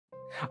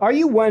Are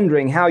you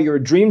wondering how your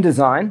dream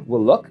design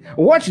will look?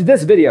 Watch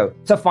this video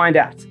to find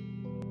out.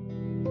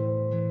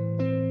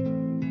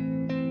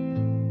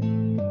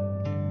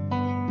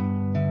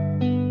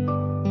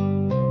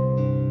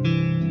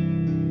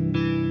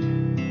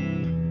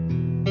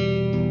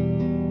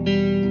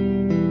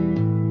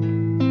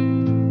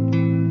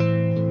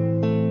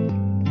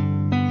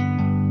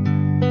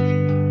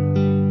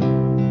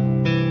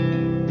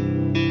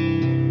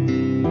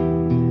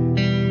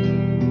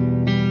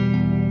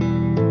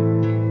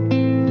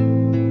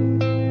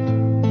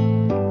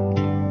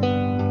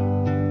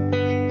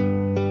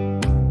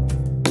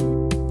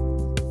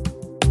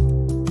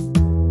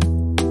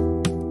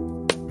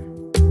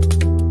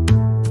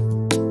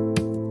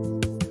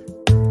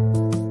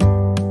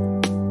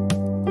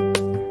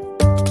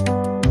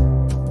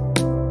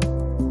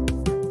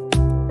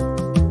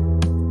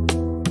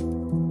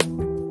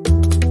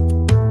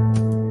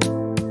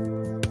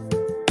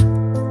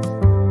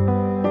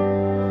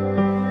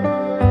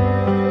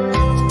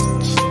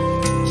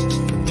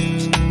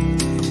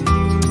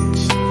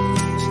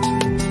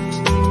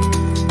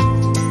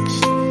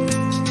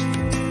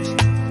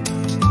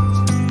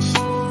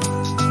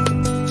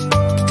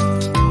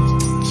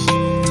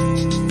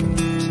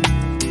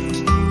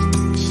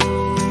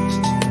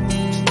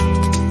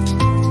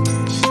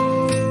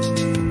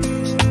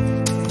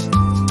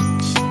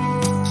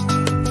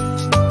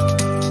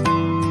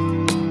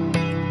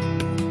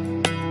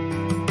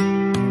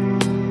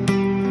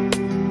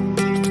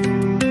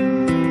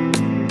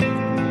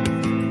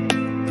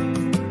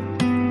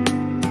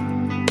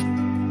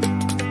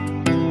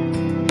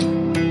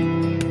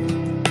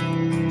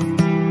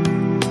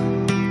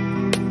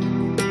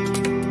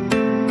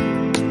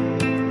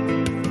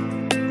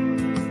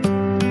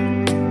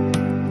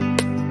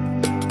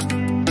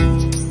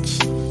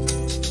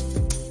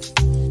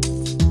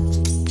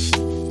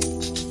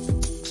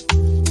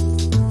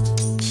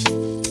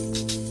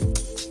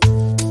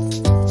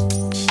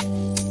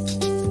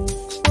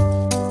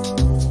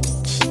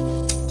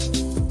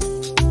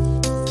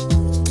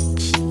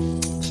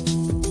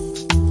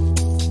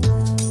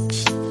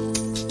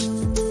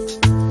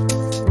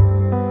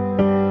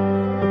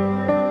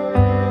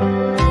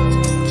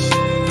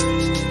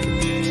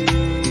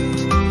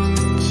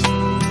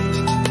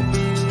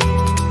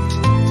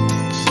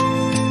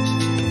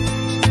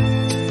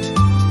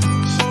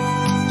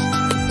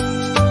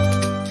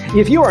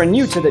 If you are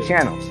new to the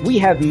channel, we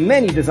have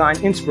many design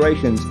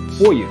inspirations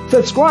for you.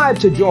 Subscribe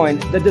to join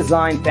the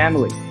design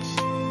family.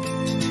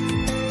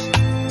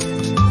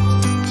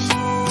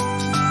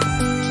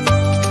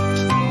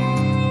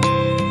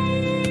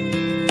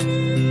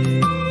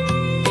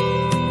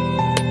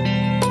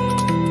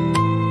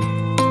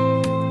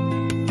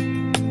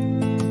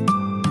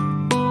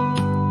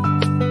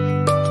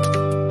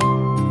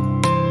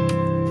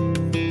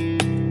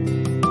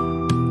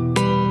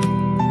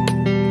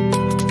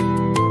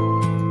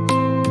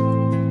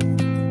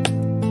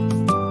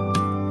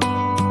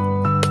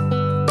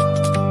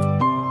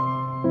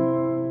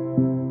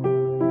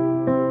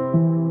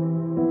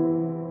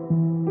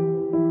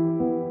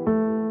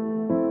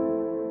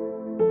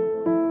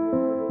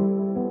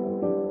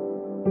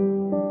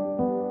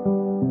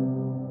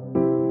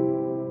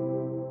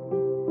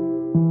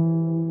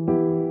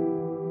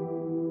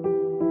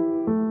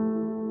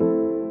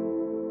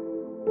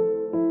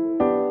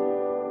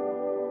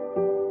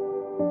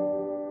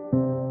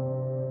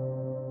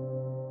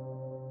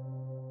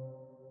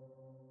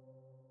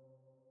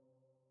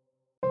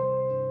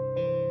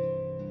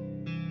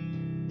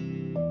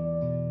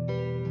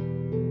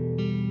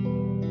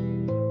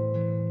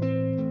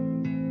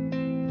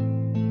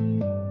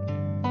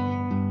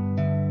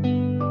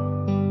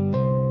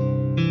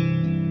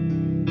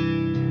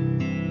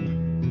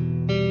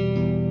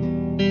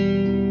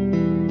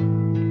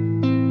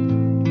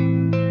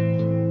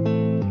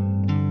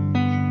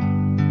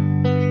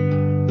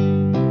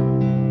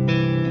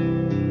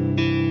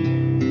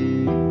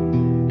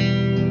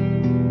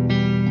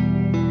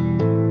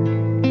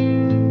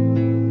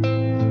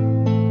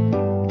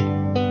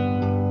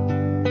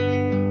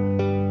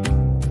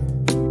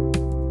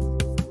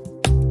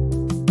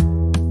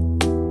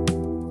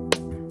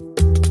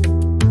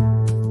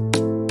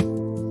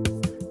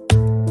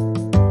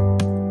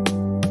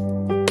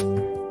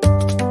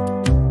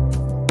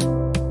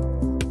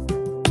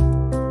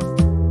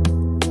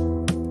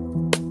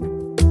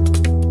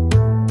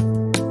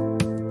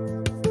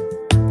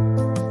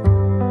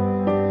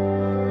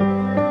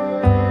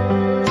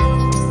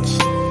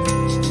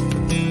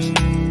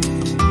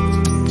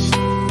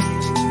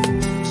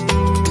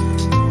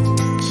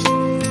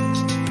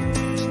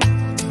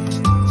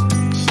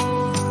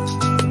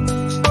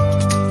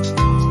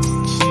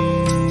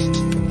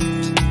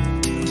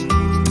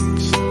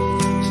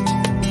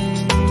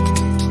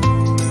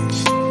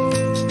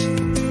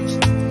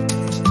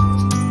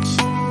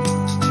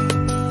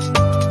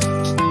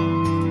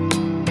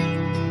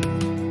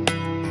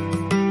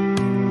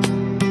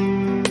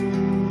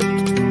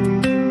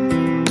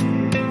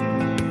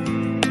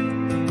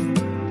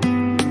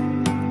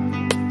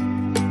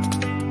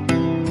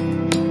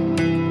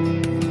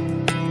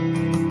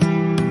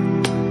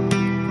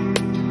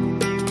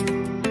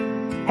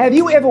 Have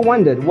you ever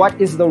wondered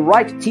what is the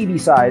right TV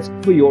size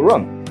for your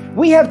room?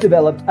 We have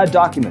developed a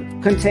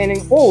document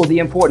containing all the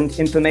important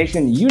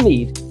information you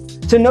need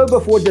to know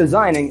before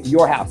designing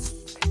your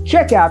house.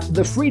 Check out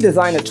the free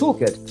designer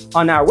toolkit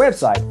on our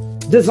website,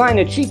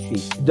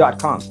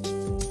 designercheatsheet.com.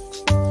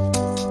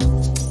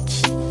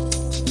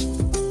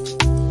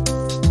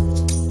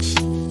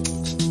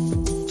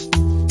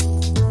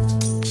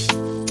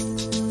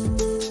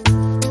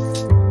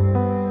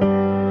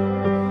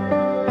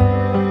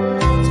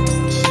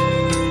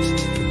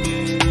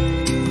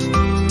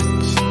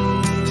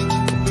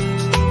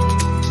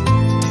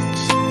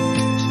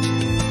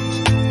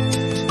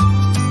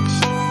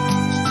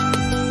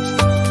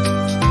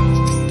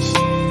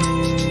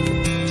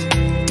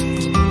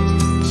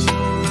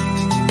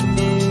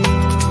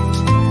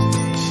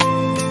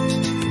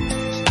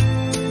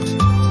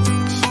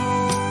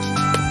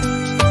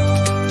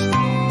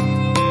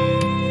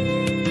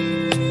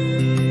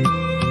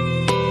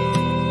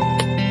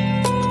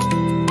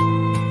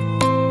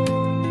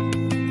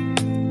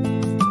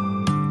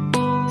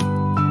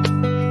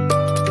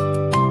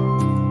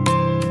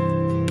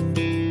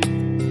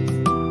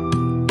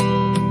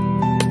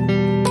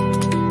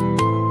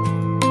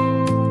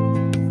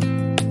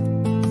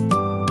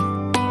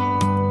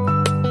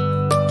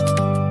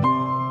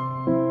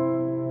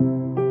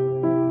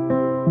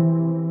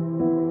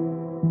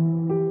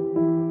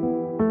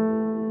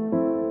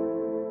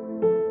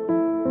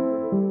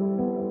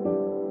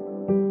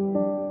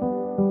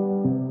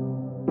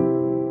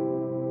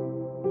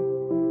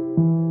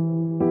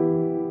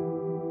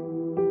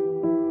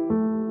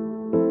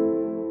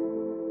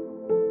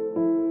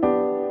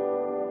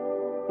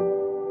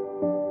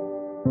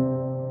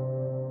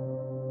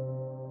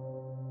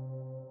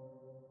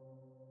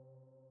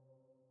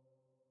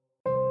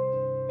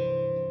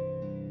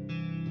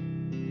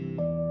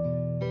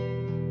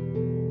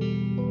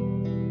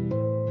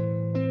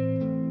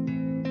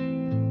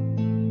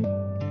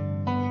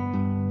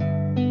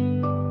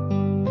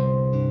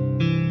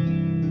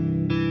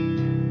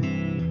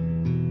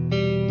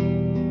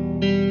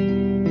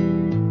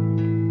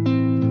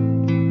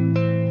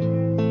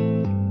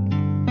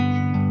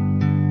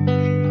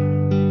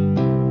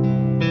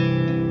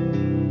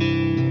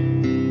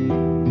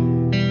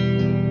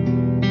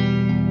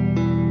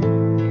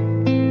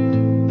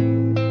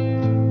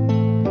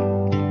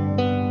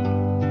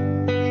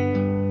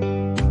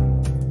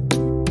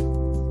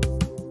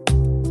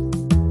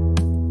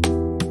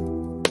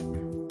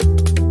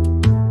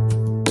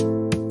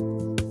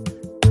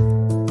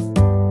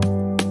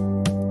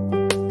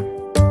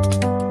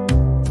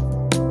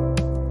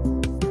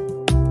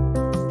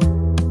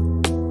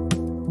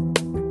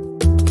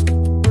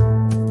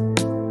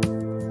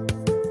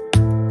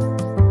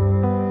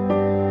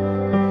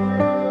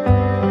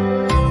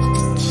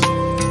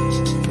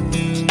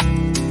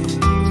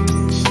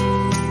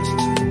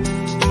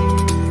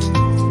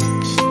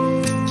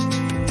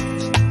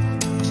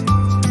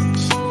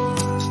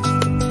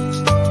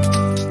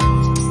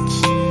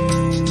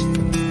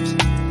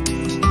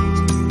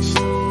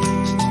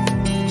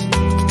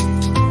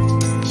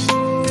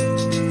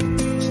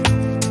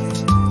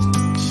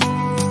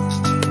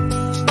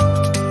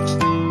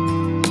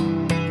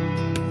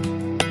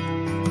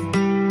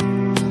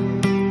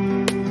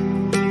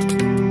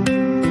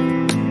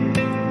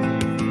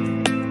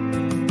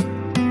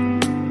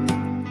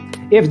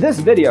 If this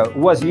video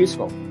was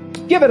useful,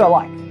 give it a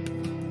like.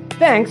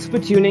 Thanks for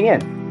tuning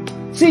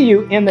in. See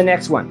you in the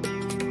next one.